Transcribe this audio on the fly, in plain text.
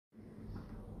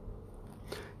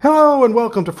Hello and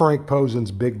welcome to Frank Posen's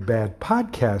Big Bad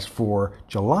Podcast for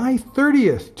July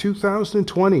 30th,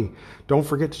 2020. Don't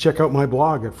forget to check out my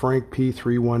blog at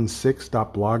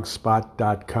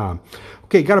frankp316.blogspot.com.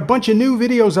 Okay, got a bunch of new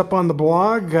videos up on the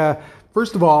blog.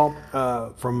 First of all,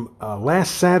 from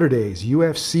last Saturday's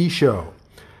UFC show,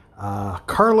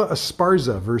 Carla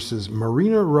Esparza versus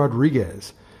Marina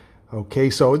Rodriguez. Okay,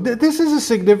 so this is a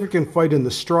significant fight in the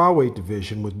strawweight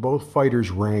division with both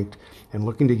fighters ranked and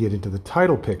looking to get into the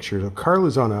title picture. So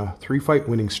Carla's on a 3-fight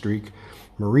winning streak.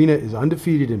 Marina is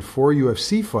undefeated in 4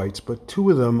 UFC fights, but 2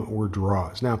 of them were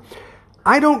draws. Now,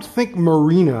 I don't think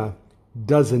Marina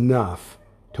does enough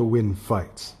to win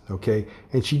fights, okay?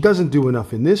 And she doesn't do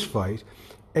enough in this fight,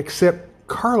 except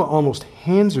Carla almost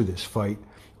hands her this fight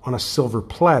on a silver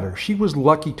platter. She was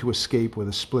lucky to escape with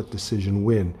a split decision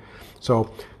win. So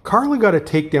Carla got a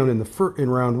takedown in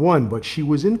round 1, but she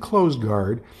was in closed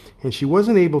guard and she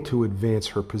wasn't able to advance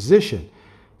her position.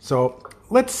 So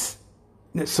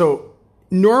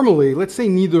normally, let's say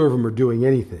neither of them are doing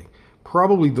anything.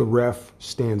 Probably the ref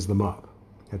stands them up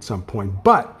at some point.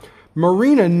 But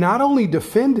Marina not only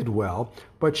defended well,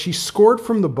 but she scored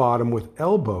from the bottom with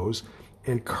elbows,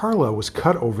 and Carla was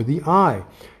cut over the eye.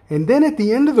 And then at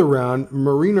the end of the round,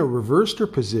 Marina reversed her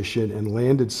position and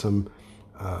landed some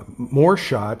more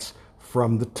shots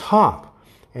from the top.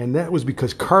 And that was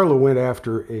because Carla went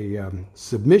after a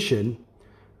submission,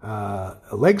 a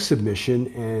leg submission,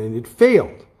 and it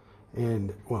failed.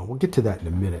 And, well, we'll get to that in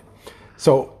a minute.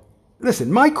 So,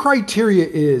 listen, my criteria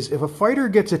is if a fighter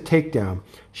gets a takedown,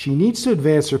 she needs to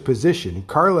advance her position.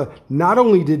 Carla not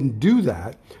only didn't do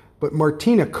that, but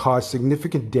Martina caused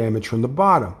significant damage from the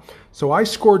bottom. So I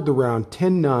scored the round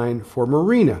 10-9 for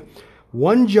Marina.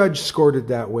 One judge scored it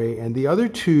that way, and the other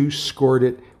 2 scored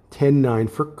it 10-9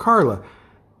 for Carla.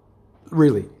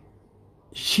 Really,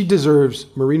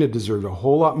 Marina deserves a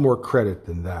whole lot more credit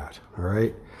than that, all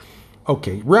right?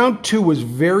 Okay, round 2 was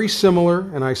very similar,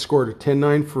 and I scored a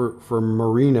 10-9 for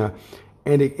Marina,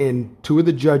 and 2 of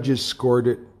the judges scored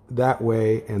it that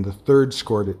way, and the third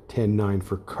scored it 10-9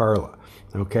 for Carla,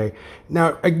 okay?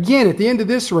 Now, again, at the end of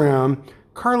this round,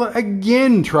 Carla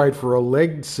again tried for a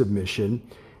leg submission,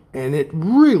 and it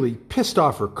really pissed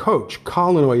off her coach,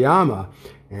 Colin Oyama,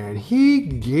 and he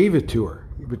gave it to her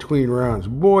between rounds.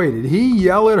 Boy, did he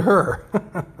yell at her.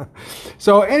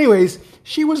 So anyways,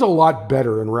 she was a lot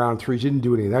better in round 3. She didn't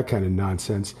do any of that kind of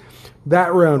nonsense.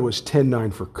 That round was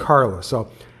 10-9 for Carla. So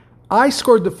I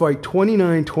scored the fight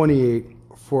 29-28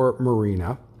 for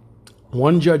Marina.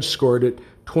 One judge scored it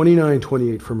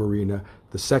 29-28 for Marina.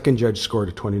 The second judge scored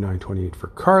it 29-28 for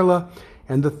Carla.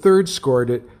 And the third scored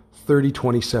it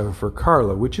 30-27 for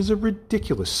Carla, which is a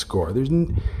ridiculous score.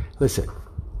 Listen,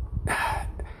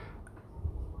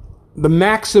 the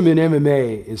maxim in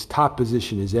MMA is top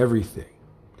position is everything,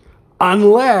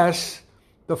 unless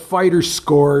the fighter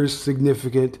scores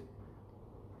significant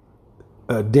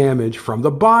damage from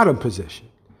the bottom position.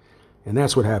 And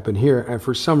that's what happened here. And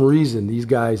for some reason, these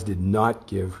guys did not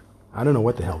give, I don't know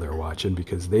what the hell they're watching,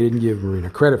 because they didn't give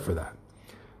Marina credit for that.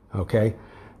 Okay?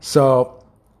 So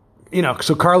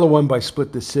Carla won by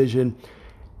split decision.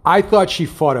 I thought she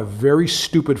fought a very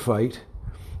stupid fight,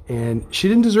 and she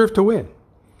didn't deserve to win.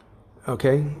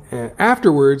 Okay? And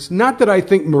afterwards, not that I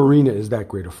think Marina is that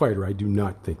great a fighter. I do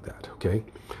not think that. Okay?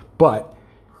 But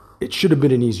it should have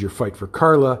been an easier fight for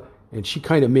Carla, and she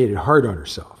kind of made it hard on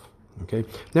herself. Okay?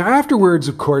 Now, afterwards,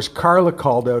 of course, Carla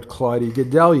called out Claudia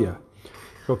Gadelha.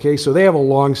 Okay, so they have a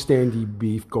long-standing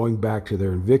beef going back to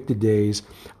their Invicta days.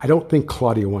 I don't think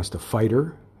Claudia wants to fight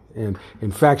her. And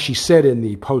in fact, she said in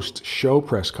the post-show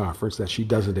press conference that she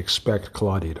doesn't expect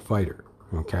Claudia to fight her.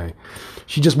 Okay?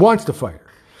 She just wants to fight her.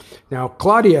 Now,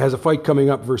 Claudia has a fight coming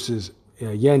up versus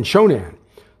Yan Shonan.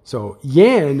 So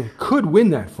Yan could win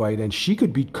that fight, and she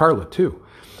could beat Carla too.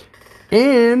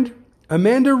 And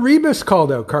Amanda Ribas called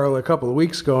out Carla a couple of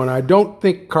weeks ago, and I don't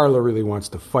think Carla really wants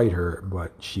to fight her,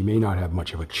 but she may not have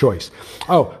much of a choice.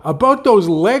 Oh, about those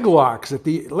leg lock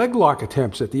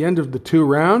attempts at the end of the 2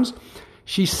 rounds,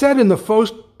 she said in the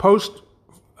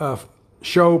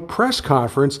post-show press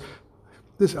conference,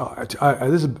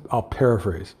 I'll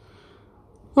paraphrase.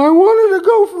 I wanted to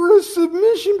go for a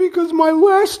submission because my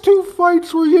last 2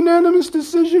 fights were unanimous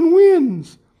decision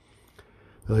wins.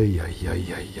 Ay.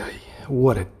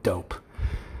 What a dope.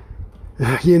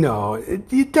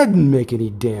 It doesn't make any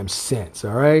damn sense,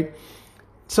 all right?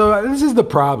 So this is the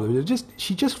problem.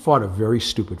 She just fought a very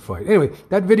stupid fight. Anyway,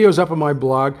 that video's up on my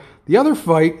blog. The other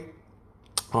fight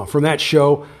from that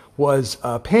show was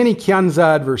Pani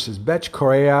Kianzad versus Betch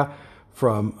Correa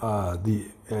from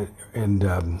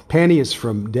Pani is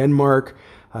from Denmark.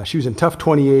 She was in Tough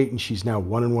 28, and she's now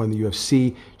 1-1 in the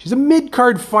UFC. She's a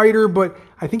mid-card fighter, but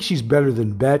I think she's better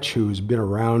than Betch, who's been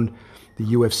around the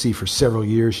UFC for several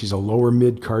years. She's a lower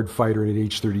mid-card fighter at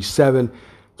age 37.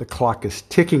 The clock is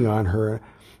ticking on her.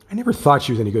 I never thought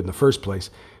she was any good in the first place.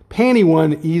 Pani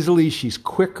won easily. She's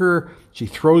quicker. She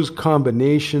throws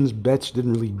combinations. Betch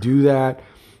didn't really do that.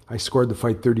 I scored the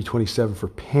fight 30-27 for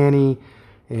Pani,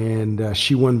 and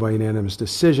she won by unanimous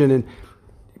decision. And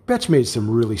Betch made some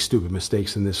really stupid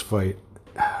mistakes in this fight.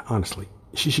 Honestly,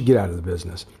 she should get out of the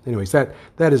business. Anyways, that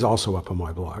is also up on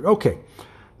my blog. Okay,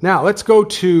 now let's go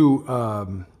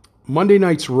to Monday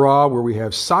night's Raw, where we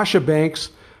have Sasha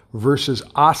Banks versus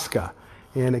Asuka.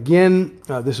 And again,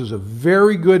 this was a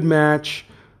very good match,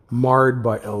 marred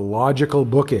by illogical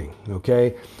booking,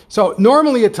 okay? So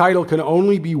normally a title can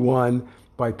only be won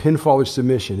by pinfall or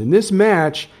submission. In this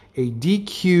match, a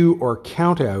DQ or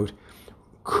countout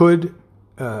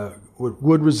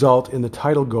would result in the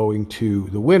title going to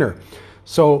the winner.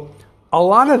 So a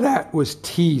lot of that was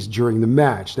teased during the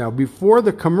match. Now, before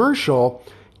the commercial,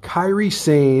 Kairi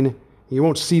Sane, you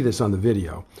won't see this on the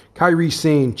video, Kairi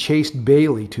Sane chased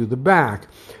Bayley to the back.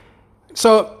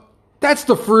 So that's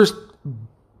the first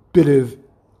bit of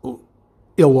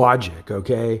illogic,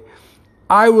 okay?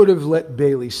 I would have let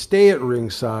Bayley stay at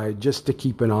ringside just to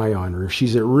keep an eye on her. If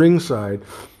she's at ringside,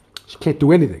 she can't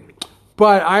do anything.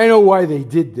 But I know why they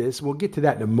did this. We'll get to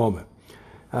that in a moment.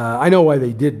 I know why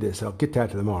they did this. I'll get to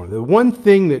that in a moment. The one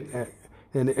thing that,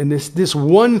 and this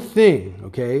one thing,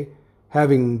 okay,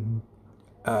 having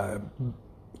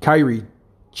Kairi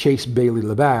chase Bayley to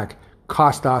the back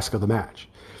cost Asuka the match.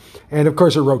 And of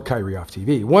course, it wrote Kairi off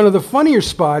TV. One of the funnier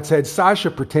spots had Sasha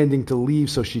pretending to leave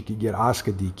so she could get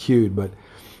Asuka DQ'd, but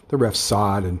the ref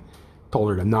saw it and told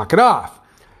her to knock it off.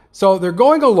 So they're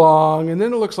going along, and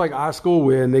then it looks like Asuka will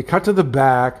win. They cut to the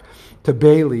back to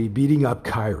Bayley beating up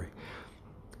Kairi.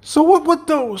 So what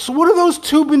have those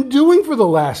two been doing for the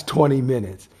last 20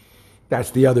 minutes?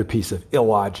 That's the other piece of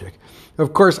illogic.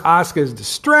 Of course, Asuka is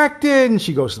distracted, and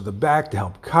she goes to the back to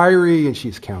help Kairi, and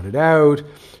she's counted out.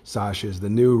 Sasha is the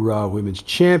new Raw Women's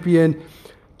Champion.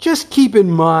 Just keep in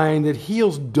mind that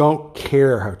heels don't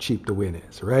care how cheap the win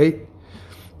is, right?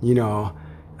 You know,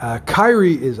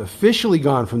 Kairi is officially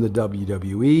gone from the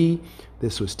WWE.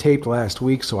 This was taped last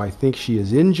week, so I think she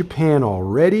is in Japan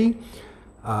already.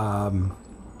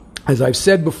 As I've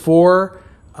said before,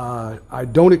 I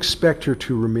don't expect her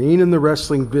to remain in the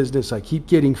wrestling business. I keep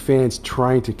getting fans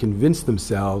trying to convince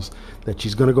themselves that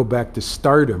she's going to go back to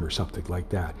Stardom or something like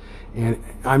that. And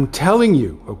I'm telling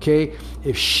you, okay,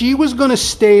 if she was going to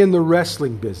stay in the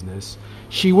wrestling business,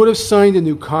 she would have signed a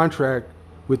new contract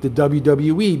with the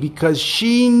WWE, because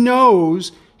she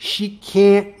knows she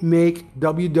can't make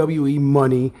WWE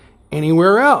money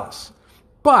anywhere else.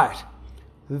 But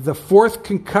the fourth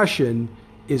concussion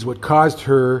is what caused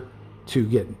her to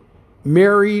get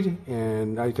married,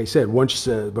 and like I said once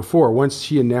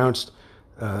she announced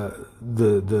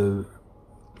the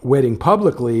wedding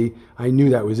publicly, I knew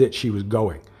that was it. She was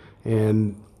going.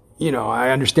 And, you know, I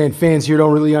understand fans here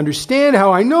don't really understand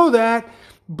how I know that,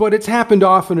 but it's happened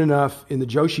often enough in the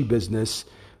Joshi business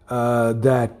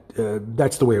that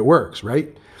that's the way it works,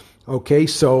 right? Okay,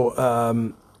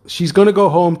 so she's going to go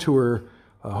home to her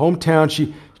hometown.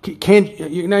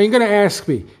 Now you're going to ask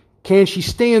me, can she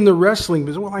stay in the wrestling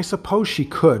business? Well, I suppose she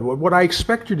could. What I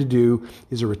expect her to do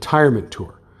is a retirement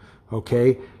tour,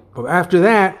 okay? But after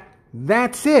that,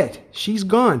 that's it. She's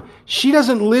gone. She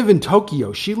doesn't live in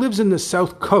Tokyo. She lives in the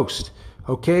South Coast,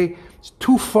 okay? It's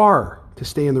too far to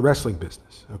stay in the wrestling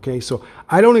business, okay? So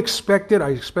I don't expect it. I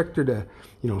expect her to,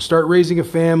 you know, start raising a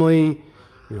family,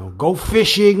 you know, go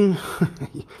fishing.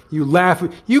 You laugh.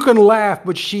 You can laugh,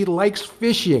 but she likes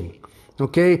fishing,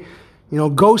 okay? You know,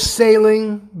 go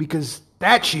sailing, because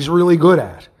that she's really good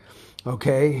at,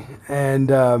 okay? And,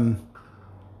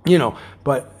 you know,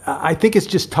 but I think it's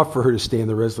just tough for her to stay in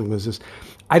the wrestling business.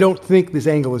 I don't think this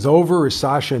angle is over, as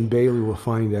Sasha and Bayley will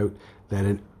find out that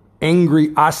an angry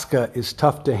Asuka is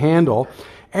tough to handle.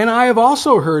 And I have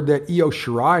also heard that Io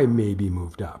Shirai may be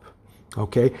moved up,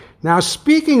 okay? Now,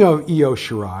 speaking of Io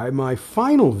Shirai, my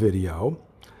final video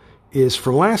is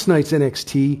from last night's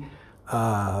NXT,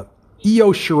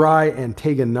 Io Shirai and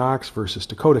Tegan Nox versus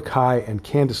Dakota Kai and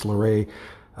Candice LeRae.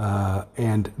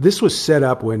 And this was set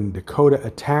up when Dakota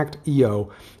attacked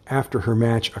Io after her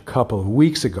match a couple of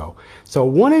weeks ago. So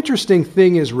one interesting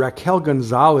thing is Raquel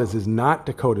Gonzalez is not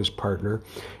Dakota's partner.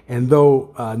 And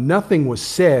though nothing was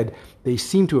said, they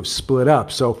seem to have split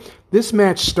up. So this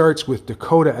match starts with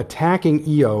Dakota attacking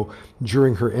Io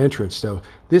during her entrance. So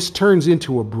this turns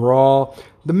into a brawl.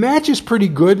 The match is pretty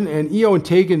good, and Io and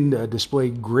Tegan display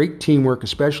great teamwork,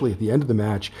 especially at the end of the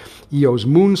match. Io's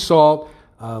moonsault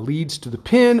leads to the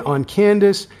pin on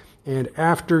Candice, and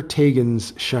after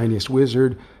Tegan's Shiniest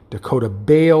Wizard, Dakota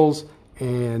bails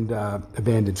and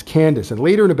abandons Candice. And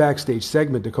later in a backstage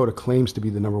segment, Dakota claims to be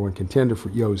the number one contender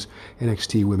for Io's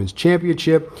NXT Women's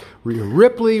Championship. Rhea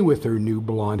Ripley, with her new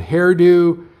blonde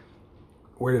hairdo,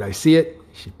 where did I see it?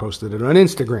 She posted it on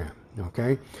Instagram,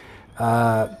 okay?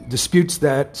 Disputes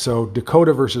that, so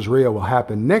Dakota versus Rhea will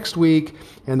happen next week,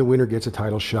 and the winner gets a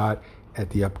title shot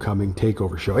at the upcoming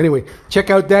TakeOver show. Anyway,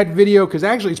 check out that video, because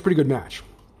actually it's a pretty good match.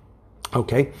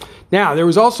 Okay, now there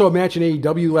was also a match in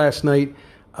AEW last night.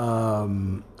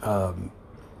 Hikaru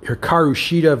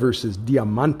Shida versus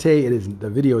Diamante. The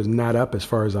video is not up as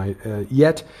far as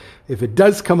yet. If it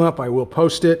does come up, I will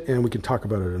post it, and we can talk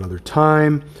about it another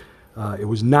time. It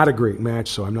was not a great match,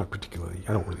 so I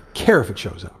don't really care if it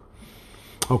shows up.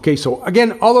 Okay, so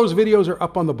again, all those videos are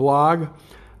up on the blog.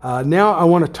 Now I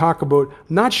want to talk about,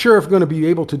 not sure if I'm going to be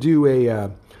able to do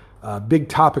a big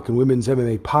topic in women's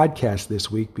MMA podcast this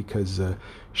week because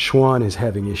Schwan is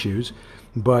having issues.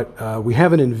 But we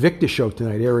have an Invicta show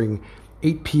tonight airing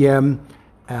 8 p.m.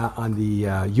 On the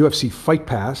UFC Fight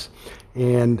Pass.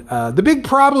 And the big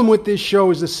problem with this show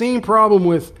is the same problem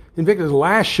with Invicta's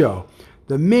last show.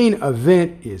 The main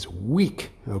event is weak,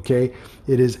 okay?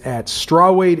 It is at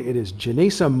strawweight. It is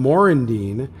Janessa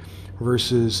Morandin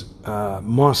versus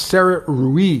Montserrat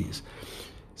Ruiz.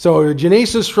 So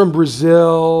Janessa's from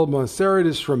Brazil. Montserrat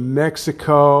is from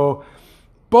Mexico.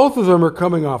 Both of them are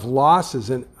coming off losses.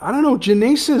 And I don't know,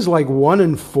 Janessa is like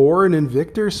 1-4 in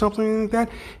Invicta or something like that.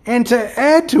 And to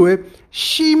add to it,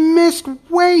 she missed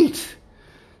weight.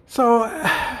 So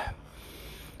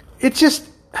it's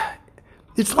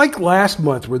like last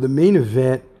month where the main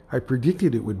event, I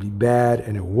predicted it would be bad,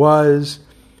 and it was.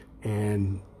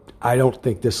 And I don't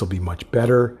think this will be much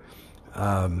better.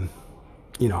 I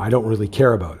don't really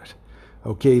care about it.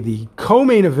 Okay, the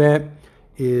co-main event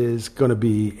is going to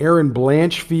be Aaron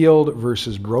Blanchfield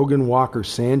versus Brogan Walker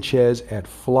Sanchez at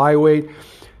flyweight.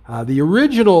 The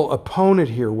original opponent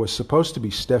here was supposed to be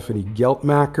Stephanie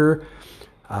Geltmacher.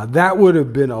 That would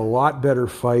have been a lot better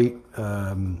fight,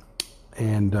 and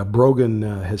Brogan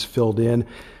has filled in.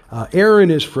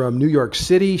 Aaron is from New York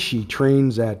City. She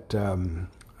trains at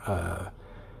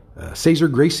Cesar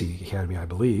Gracie Academy, I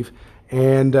believe.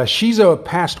 And she's a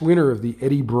past winner of the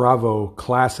Eddie Bravo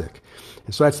Classic.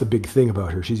 And so that's the big thing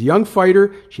about her. She's a young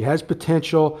fighter. She has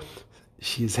potential.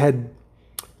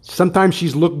 Sometimes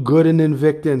she's looked good in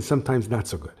Invicta and sometimes not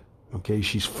so good. Okay,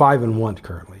 she's 5-1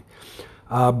 currently.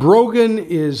 Brogan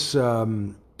is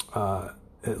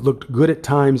looked good at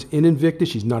times in Invicta.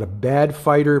 She's not a bad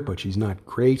fighter, but she's not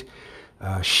great.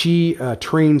 She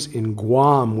trains in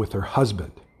Guam with her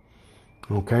husband.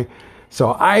 Okay,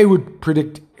 so I would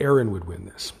predict Aaron would win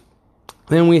this.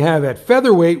 Then we have at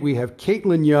featherweight, we have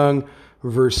Caitlin Young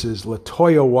versus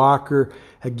Latoya Walker.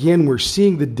 Again, we're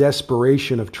seeing the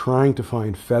desperation of trying to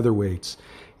find featherweights.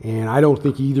 And I don't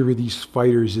think either of these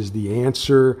fighters is the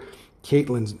answer.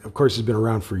 Caitlin, of course, has been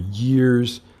around for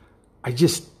years.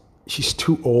 She's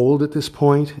too old at this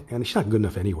point, and she's not good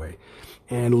enough anyway.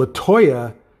 And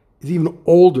Latoya is even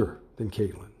older than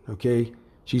Caitlin, okay?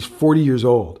 She's 40 years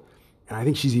old. And I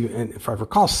think and if I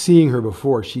recall seeing her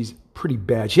before, she's pretty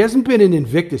bad. She hasn't been in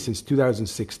Invicta since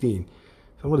 2016.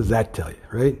 So what does that tell you,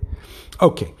 right?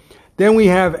 Okay. Then we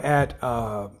have at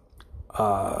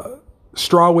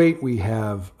strawweight, we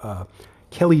have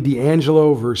Kelly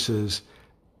D'Angelo versus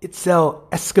Itzel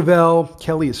Esquivel.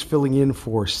 Kelly is filling in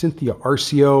for Cynthia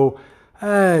Arcio.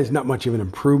 It's not much of an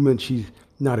improvement. She's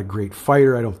not a great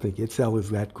fighter. I don't think Itzel is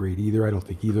that great either. I don't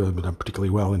think either of them have done particularly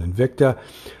well in Invicta.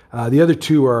 The other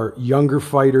two are younger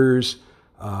fighters.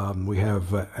 We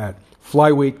have at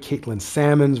flyweight, Caitlin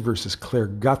Sammons versus Claire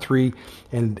Guthrie.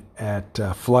 And at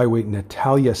flyweight,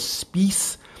 Natalia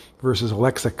Spies versus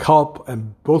Alexa Culp.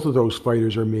 And both of those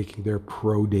fighters are making their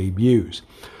pro debuts.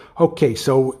 Okay,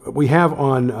 so we have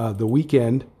on the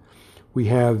weekend, we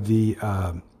have the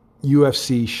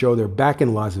UFC show. They're back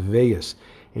in Las Vegas.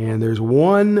 And there's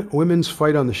one women's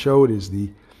fight on the show. It is the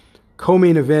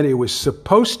co-main event. It was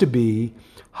supposed to be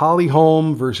Holly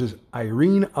Holm versus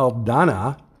Irene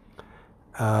Aldana.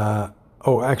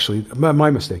 Actually, my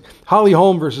mistake. Holly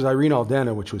Holm versus Irene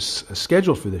Aldana, which was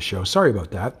scheduled for this show. Sorry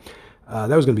about that.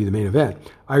 That was going to be the main event.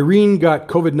 Irene got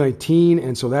COVID-19,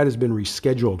 and so that has been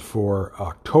rescheduled for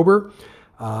October.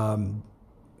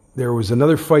 There was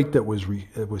another fight that was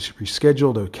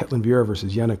rescheduled, Ketlin Vieira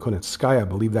versus Yana Kunitskaya. I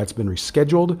believe that's been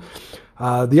rescheduled.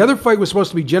 The other fight was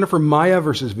supposed to be Jennifer Maia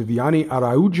versus Viviane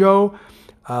Araujo.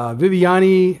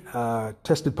 Viviane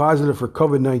tested positive for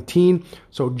COVID-19,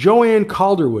 so Joanne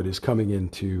Calderwood is coming in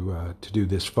to do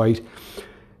this fight.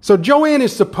 So Joanne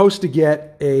is supposed to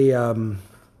get a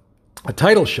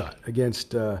title shot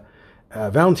against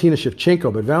Valentina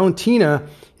Shevchenko, but Valentina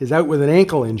is out with an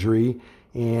ankle injury,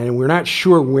 and we're not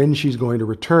sure when she's going to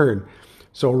return.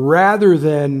 So rather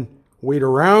than wait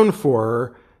around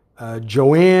for her,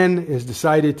 Joanne has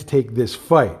decided to take this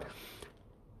fight.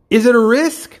 Is it a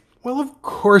risk? Well, of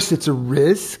course it's a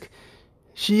risk.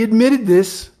 She admitted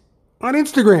this on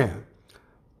Instagram.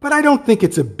 But I don't think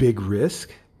it's a big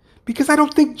risk because I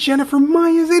don't think Jennifer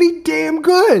Maia is any damn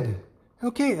good.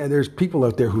 Okay, and there's people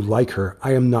out there who like her.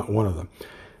 I am not one of them.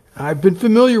 I've been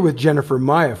familiar with Jennifer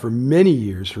Maia for many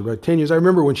years, for about 10 years. I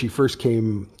remember when she first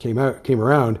came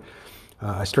around,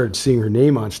 I started seeing her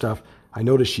name on stuff. I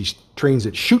noticed she trains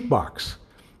at Shootbox.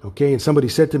 Okay, and somebody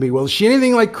said to me, well, is she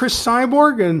anything like Chris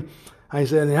Cyborg? And I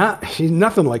said, nah, she's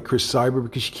nothing like Chris Cyborg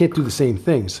because she can't do the same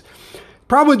things.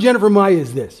 Problem with Jennifer Maia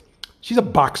is this. She's a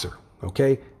boxer,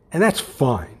 okay? And that's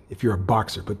fine if you're a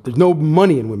boxer, but there's no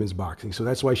money in women's boxing, so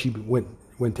that's why she went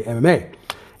to MMA.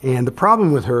 And the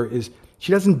problem with her is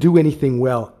she doesn't do anything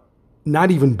well,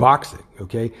 not even boxing,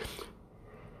 okay?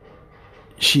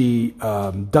 She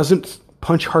doesn't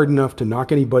punch hard enough to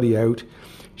knock anybody out.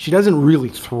 She doesn't really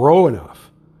throw enough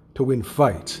to win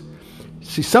fights.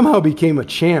 She somehow became a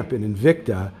champ in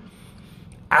Invicta.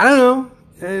 I don't know.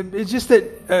 It's just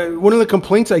that one of the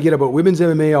complaints I get about women's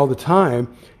MMA all the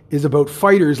time is about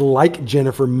fighters like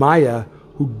Jennifer Maia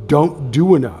who don't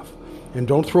do enough and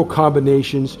don't throw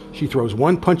combinations. She throws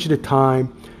one punch at a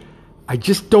time. I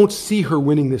just don't see her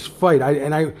winning this fight.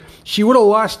 She would have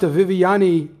lost to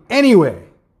Viviane anyway.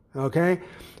 Okay?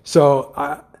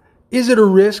 So is it a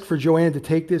risk for Joanne to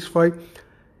take this fight?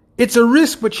 It's a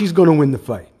risk, but she's going to win the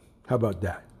fight. How about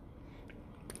that?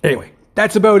 Anyway,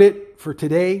 that's about it for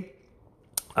today.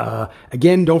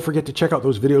 Again, don't forget to check out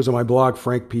those videos on my blog,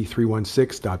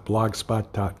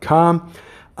 frankp316.blogspot.com.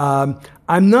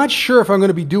 I'm not sure if I'm going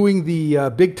to be doing the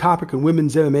big topic in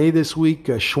women's MMA this week.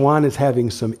 Schwan is having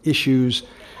some issues,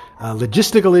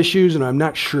 logistical issues, and I'm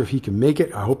not sure if he can make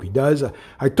it. I hope he does.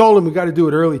 I told him we got to do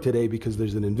it early today because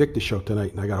there's an Invicta show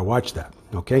tonight, and I got to watch that.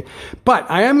 Okay, but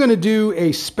I am going to do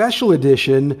a special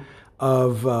edition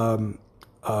of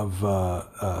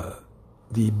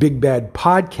the Big Bad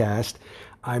Podcast.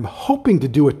 I'm hoping to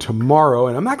do it tomorrow,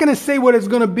 and I'm not going to say what it's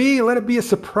going to be. Let it be a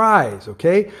surprise,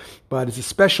 okay? But it's a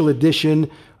special edition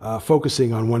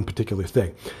focusing on one particular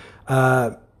thing.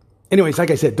 Anyways, like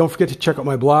I said, don't forget to check out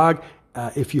my blog.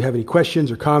 If you have any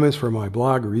questions or comments for my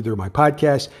blog or either of my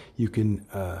podcasts, you can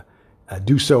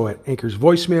do so at Anchor's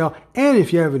voicemail. And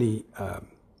if you have any,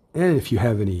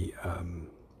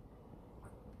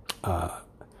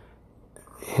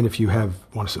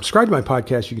 want to subscribe to my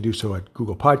podcast, you can do so at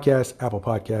Google Podcasts, Apple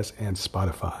Podcasts, and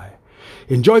Spotify.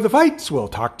 Enjoy the fights. We'll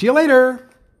talk to you later.